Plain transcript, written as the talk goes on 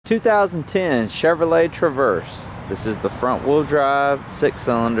2010 Chevrolet Traverse. This is the front wheel drive,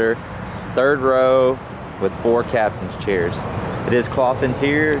 6-cylinder, third row with 4 captain's chairs. It is cloth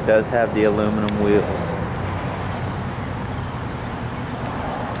interior, it does have the aluminum wheels.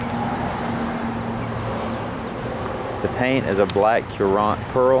 The paint is a black Courant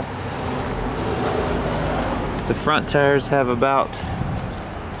pearl. The front tires have about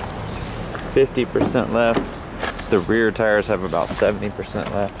 50% left. The rear tires have about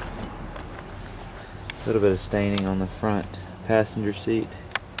 70% left. A little bit of staining on the front passenger seat.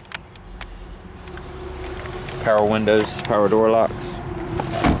 Power windows, power door locks.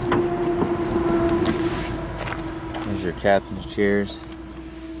 There's your captain's chairs.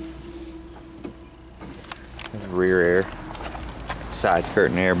 There's rear air, side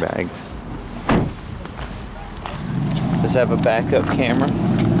curtain airbags. Does have a backup camera.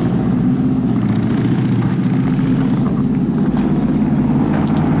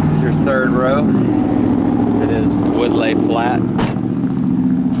 Here's your third row. It is wood lay flat.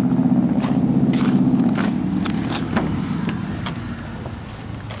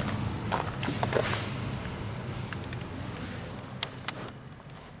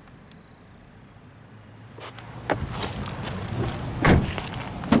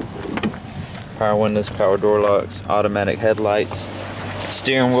 Power windows, power door locks, automatic headlights,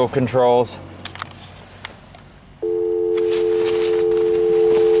 steering wheel controls.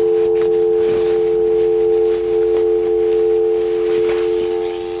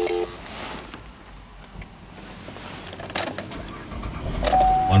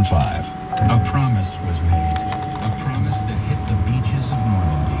 A promise was made. A promise that hit the beaches of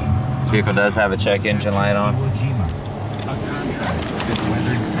Normandy. Vehicle does have a check engine light on. A contract that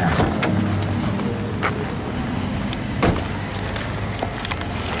weathered town.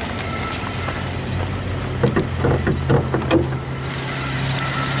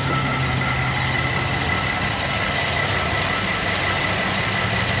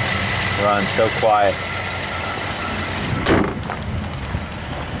 Runs so quiet.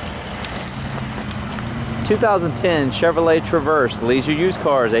 (2010) Chevrolet Traverse. Leisure Used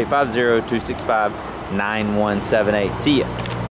Cars, 850-265-9178. See ya.